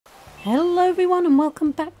Hello everyone and welcome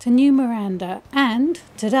back to New Miranda, and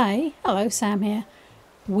today, hello Sam here,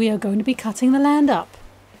 we are going to be cutting the land up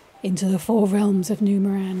into the 4 realms of New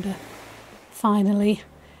Miranda. Finally,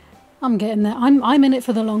 I'm getting there. I'm in it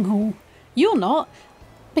for the long haul. You're not,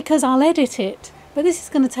 because I'll edit it, but this is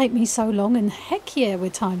going to take me so long, and heck yeah, we're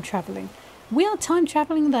time travelling. We are time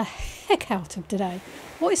travelling the heck out of today.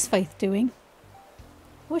 What is Faith doing?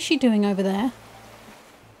 What's she doing over there?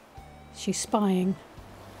 She's spying.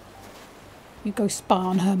 You go spy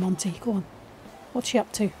on her, Monty. Go on. What's she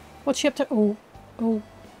up to? What's she up to? Oh.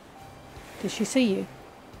 Did she see you?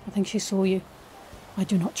 I think she saw you. I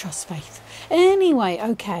do not trust Faith. Anyway,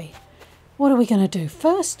 okay. What are we going to do?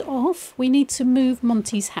 First off, we need to move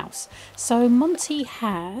Monty's house. So Monty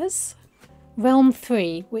has Realm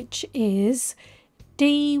 3, which is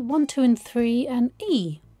D 1, 2 and 3 and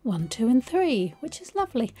E 1, 2 and 3, which is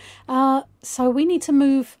lovely. So we need to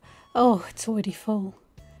move... Oh, it's already full.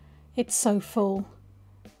 It's so full.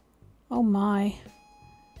 Oh my.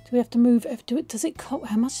 Do we have to move? How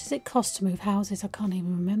much does it cost to move houses? I can't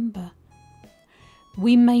even remember.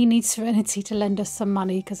 We may need Serenity to lend us some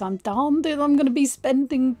money because I'm darned if I'm going to be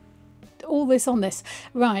spending all this on this.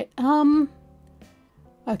 Right.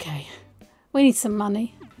 Okay. We need some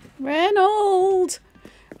money. Reynold!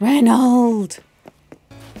 Hey,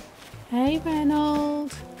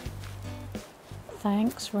 Reynold.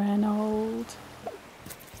 Thanks, Reynold.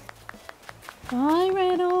 Bye,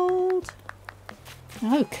 Reynold.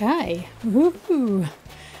 Okay. Woohoo.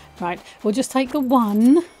 Right, we'll just take the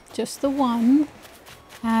one, just the one,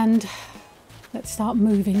 and let's start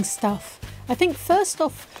moving stuff. I think first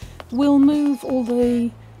off, we'll move all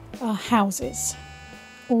the houses,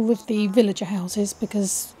 all of the villager houses,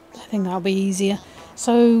 because I think that'll be easier.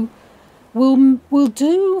 So we'll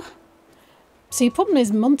do. See, the problem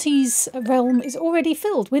is Monty's realm is already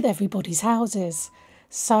filled with everybody's houses.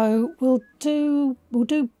 So we'll do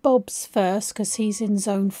Bob's first because he's in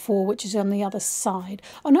zone 4, which is on the other side.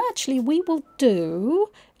 Oh no, actually we will do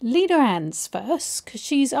Leader Anne's first because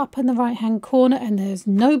she's up in the right hand corner and there's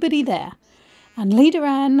nobody there. And Leader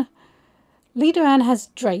Anne has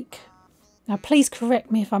Drake. Now please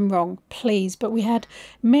correct me if I'm wrong, please, but we had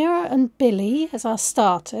Mira and Billy as our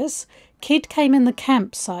starters. Kid came in the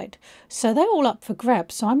campsite, so they're all up for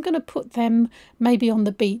grabs. So I'm going to put them maybe on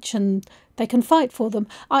the beach and they can fight for them.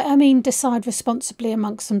 I mean, decide responsibly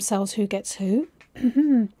amongst themselves who gets who.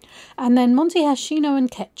 And then Monty has Shino and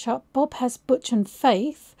Ketchup. Bob has Butch and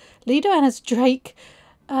Faith. Leader Anne has Drake.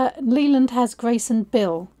 Leland has Grace and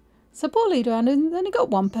Bill. So poor Leader Anne only got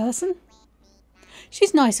one person.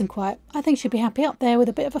 She's nice and quiet. I think she'd be happy up there with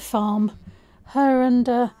a bit of a farm. Her and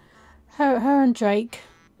Drake.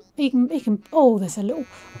 He can. Oh, there's a little.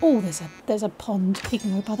 Oh, there's a pond. He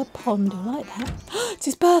can go by the pond. I like that. It's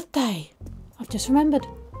his birthday. I've just remembered.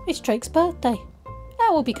 It's Drake's birthday. Oh,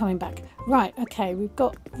 we'll be coming back. Right. Okay. We've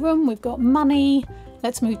got room. We've got money.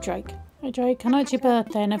 Let's move Drake. Hey, Drake. I know it's your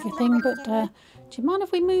birthday and everything, but do you mind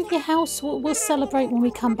if we move your house? We'll celebrate when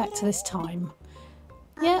we come back to this time.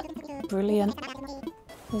 Yeah. Brilliant.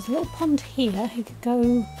 There's a little pond here. He could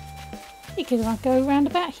go. He could go around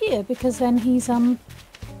about here because then he's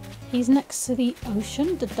next to the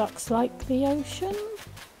ocean. The ducks like the ocean.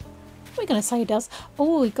 We're going to say he does.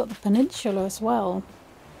 Oh, we've got the peninsula as well.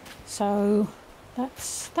 So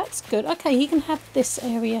that's good. Okay, he can have this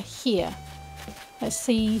area here. Let's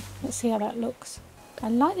see how that looks. I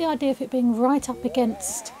like the idea of it being right up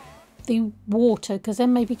against the water because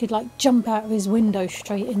then maybe he could like jump out of his window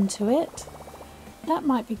straight into it. That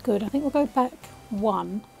might be good. I think we'll go back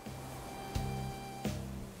 1.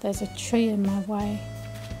 There's a tree in my way.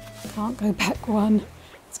 Can't go back 1.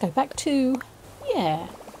 Let's go back 2. Yeah.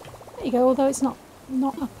 There you go, although it's not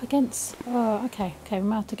up against... Oh, okay. Okay, we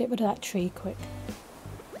might have to get rid of that tree quick.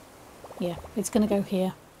 Yeah, it's going to go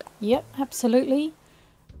here. Yep, absolutely.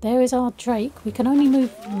 There is our Drake. We can only move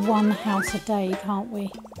 1 house a day, can't we?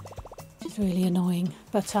 Which is really annoying.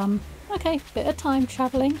 But, okay, bit of time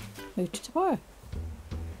travelling. Move to tomorrow.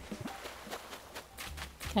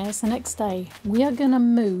 Okay, it's the next day. We are going to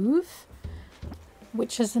move...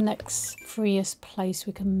 Which is the next freest place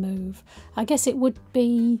we can move? I guess it would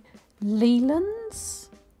be Leland's.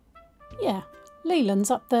 Yeah, Leland's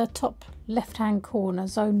up the top left-hand corner,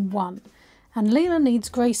 zone 1. And Leland needs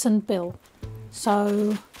Grace and Bill.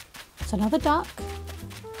 So it's another duck.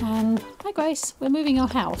 And hi Grace, we're moving our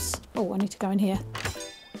house. Oh, I need to go in here.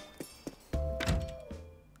 I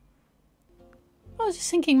was just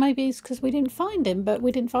thinking maybe it's because we didn't find him, but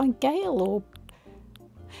we didn't find Gail or...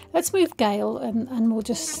 Let's move Gale and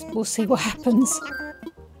we'll see what happens.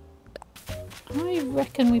 I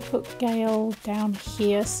reckon we put Gale down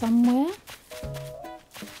here somewhere.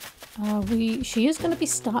 She is going to be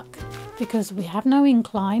stuck because we have no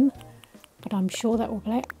incline, but I'm sure that will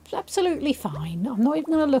be absolutely fine. I'm not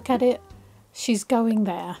even going to look at it. She's going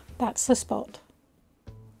there. That's the spot.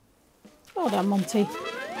 Well done, Monty.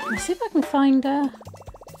 Let's see if I can find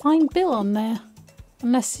Bill on there.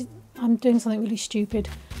 Unless I'm doing something really stupid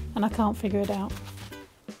and I can't figure it out.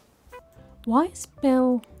 Why is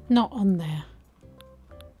Bill not on there?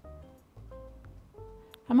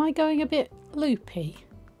 Am I going a bit loopy?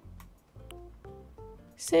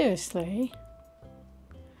 Seriously?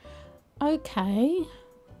 Okay.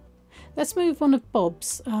 Let's move one of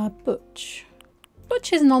Bob's. Butch.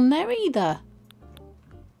 Butch isn't on there either.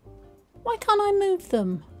 Why can't I move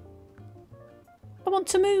them? I want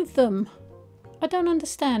to move them. I don't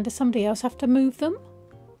understand. Does somebody else have to move them?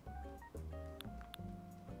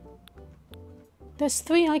 There's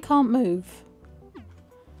 3 I can't move.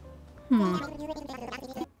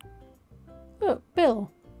 Look,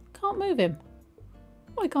 Bill. Can't move him.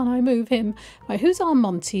 Why can't I move him? Right, who's our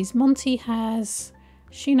Monties? Monty has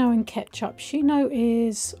Shino and Ketchup. Shino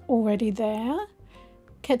is already there.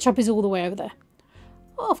 Ketchup is all the way over there.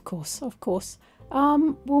 Oh, of course, of course.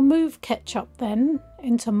 We'll move Ketchup then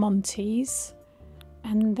into Monty's.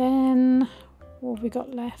 And then what have we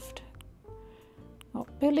got left? Oh,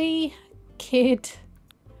 Billy, Kid,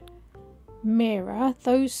 Mira.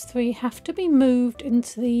 Those 3 have to be moved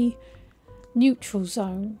into the neutral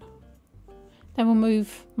zone. Then we'll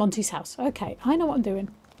move Monty's house. Okay, I know what I'm doing.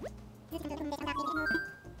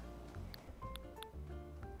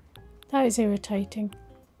 That is irritating.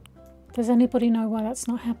 Does anybody know why that's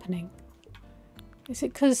not happening? Is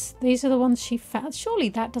it because these are the ones she found? Surely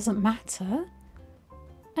that doesn't matter.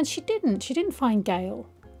 And she didn't. She didn't find Gale.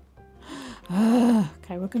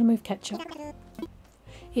 Okay, we're going to move Ketchup.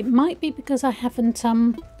 It might be because I haven't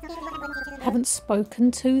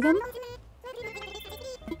spoken to them.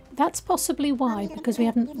 That's possibly why, because we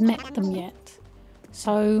haven't met them yet.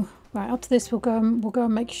 So, right, after this we'll go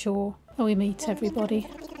and make sure that we meet everybody.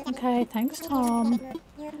 Okay, thanks, Tom.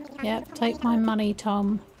 Yep, take my money,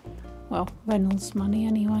 Tom. Well, Reynolds' money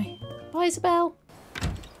anyway. Bye, Isabel.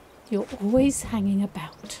 You're always hanging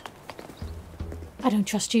about. I don't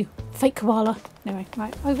trust you. Fake koala. Anyway,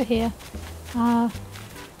 right, over here.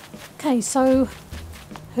 Okay, so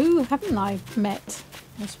who haven't I met?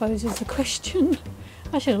 I suppose is the question.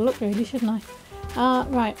 I should have looked really, shouldn't I?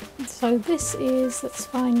 Right, so this is, let's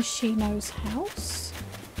find Shino's house,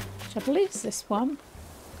 which I believe is this one.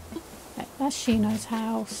 Yeah, that's Shino's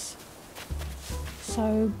house.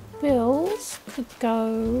 So Bill's could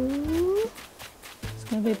go, it's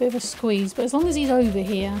going to be a bit of a squeeze, but as long as he's over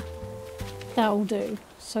here, that'll do.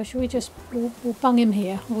 So should we just, we'll bung him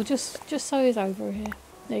here. We'll just so he's over here.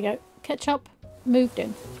 There you go. Ketchup moved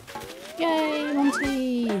in. Yay,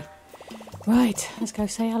 Monty! Right, let's go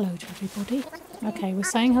say hello to everybody. Okay, we're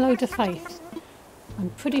saying hello to Faith. I'm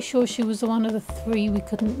pretty sure she was one of the 3 we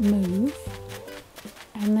couldn't move.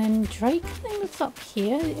 And then Drake, I think, was up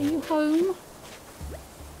here. Are you home?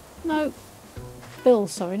 No. Bill,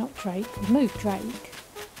 sorry, not Drake. We moved Drake.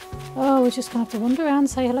 Oh, we're just going to have to wander around and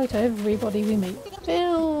say hello to everybody we meet.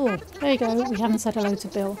 Bill! There you go. We haven't said hello to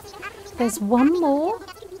Bill. There's one more.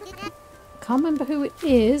 Can't remember who it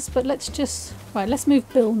is, but let's just... Right, let's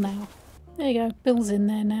move Bill now. There you go. Bill's in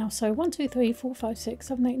there now. So 1, 2, 3, 4, 5, 6,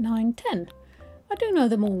 7, 8, 9, 10. I do know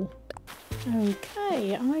them all.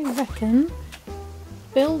 Okay, I reckon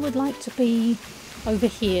Bill would like to be over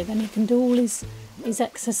here. Then he can do all his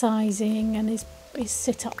exercising and his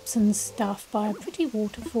sit-ups and stuff by a pretty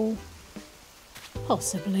waterfall.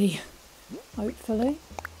 Possibly. Hopefully.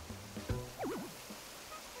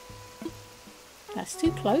 That's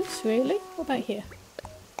too close, really. What about here?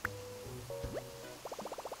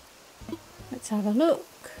 Let's have a look.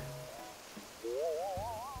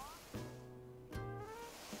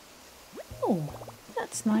 Oh,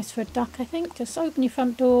 that's nice for a duck, I think. Just open your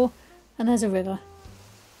front door and there's a river.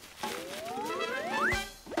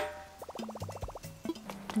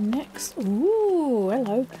 Next, ooh,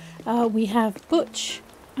 hello. We have Butch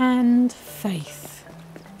and Faith,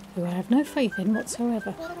 who I have no faith in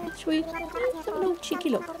whatsoever. Should we have a little cheeky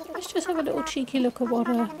look? Let's just have a little cheeky look at what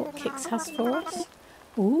Kix has for us.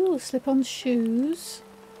 Ooh, slip-on shoes,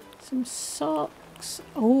 some socks.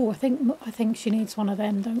 Oh, I think she needs one of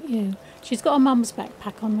them, don't you? She's got her mum's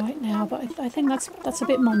backpack on right now, but I think that's a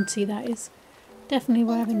bit Monty. That is definitely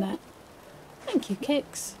wearing that. Thank you,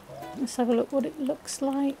 Kix. Let's have a look what it looks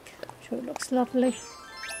like. I'm sure it looks lovely.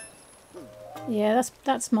 Yeah,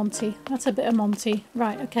 that's Monty. That's a bit of Monty.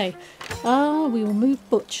 Right, okay. We will move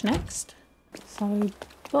Butch next. So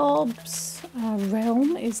Bob's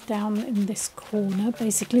realm is down in this corner,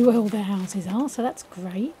 basically where all their houses are, so that's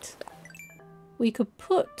great. we could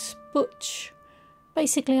put Butch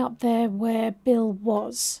basically up there where Bill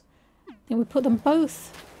was. Then we put them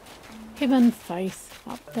both, him and Faith,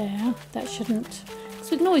 up there. That shouldn't,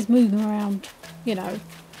 because we can always move them around, you know,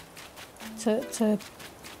 to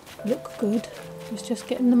look good. It's just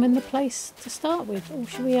getting them in the place to start with. Or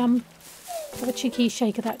should we have a cheeky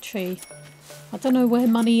shake of that tree? I don't know where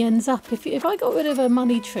money ends up. If I got rid of a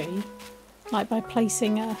money tree, like by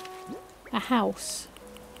placing a house,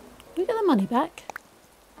 we get the money back?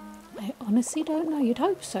 I honestly don't know. You'd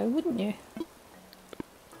hope so, wouldn't you?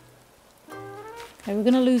 Okay, we're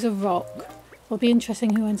going to lose a rock. It'll be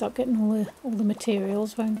interesting who ends up getting all the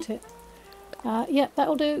materials, won't it? Yeah,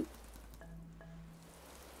 that'll do.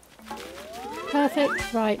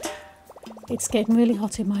 Perfect. Right. It's getting really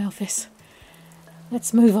hot in my office.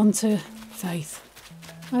 Let's move on to Faith.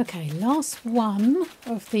 Okay, last one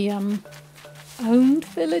of the owned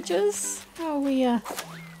villagers. How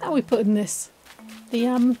are we putting this?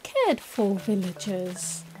 The cared for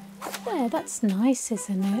villagers. There, that's nice,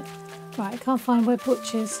 isn't it? Right, I can't find where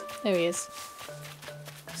Butch is. There he is.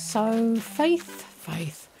 So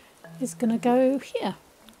Faith is gonna go here.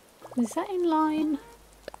 Is that in line?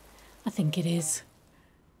 I think it is.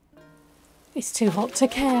 It's too hot to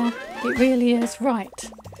care. It really is.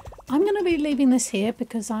 Right. I'm going to be leaving this here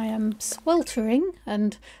because I am sweltering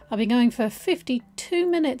and I've been going for 52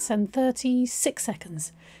 minutes and 36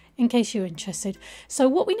 seconds in case you're interested. So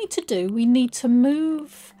what we need to do, we need to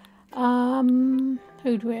move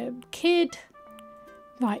who do we have? Kid,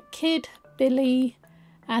 Billy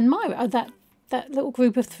and Myra. Oh, that little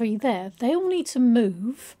group of three there. They all need to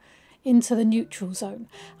move into the neutral zone.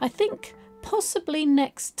 I think possibly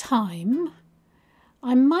next time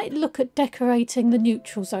I might look at decorating the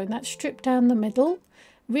neutral zone, that strip down the middle,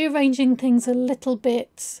 rearranging things a little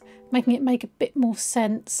bit, making it make a bit more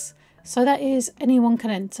sense. So that is anyone can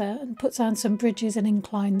enter, and put down some bridges and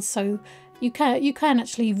inclines so you can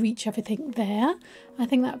actually reach everything there. I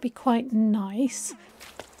think that would be quite nice.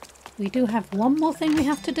 We do have one more thing we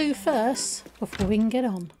have to do first before we can get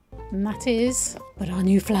on. And that is put our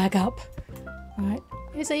new flag up. Right,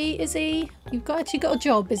 Izzy, you've actually got a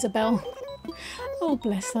job, Isabel. Oh,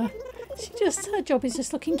 bless her. Her job is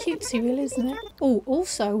just looking cutesy, really, isn't it? Oh,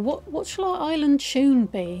 also, what shall our island tune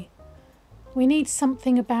be? We need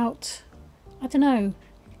something about, I don't know,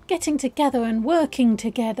 getting together and working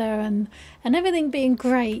together and everything being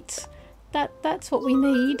great. That's what we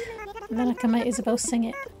need. And then I can make Isabel sing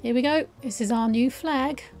it. Here we go. This is our new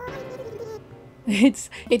flag. It's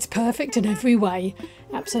perfect in every way.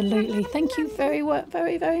 Absolutely. Thank you very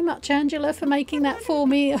much, Angela, for making that for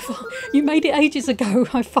me. You made it ages ago.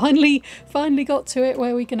 I finally got to it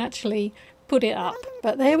where we can actually put it up.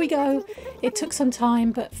 But there we go. It took some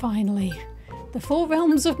time, but finally. The 4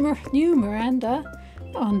 realms of New Miranda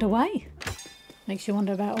are underway. Makes you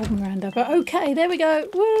wonder about old Miranda. But okay, there we go.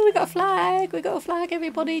 Woo, we got a flag. We got a flag,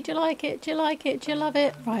 everybody. Do you like it? Do you like it? Do you love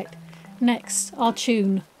it? Right. Next, our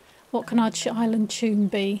tune. What can our island tune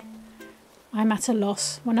be? I'm at a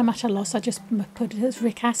loss. When I'm at a loss, I just put it as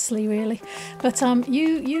Rick Astley, really. But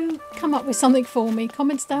you come up with something for me.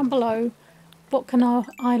 Comments down below. What can our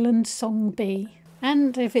island song be?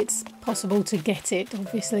 And if it's possible to get it,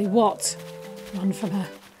 obviously. What? Run from her.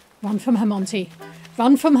 Run from her, Monty.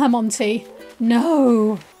 Run from her, Monty.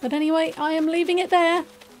 No. But anyway, I am leaving it there.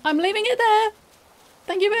 I'm leaving it there.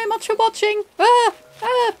 Thank you very much for watching.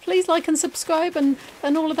 Please like and subscribe and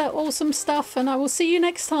all of that awesome stuff. And I will see you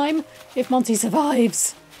next time if Monty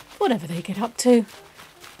survives. Whatever they get up to.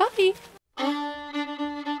 Bye.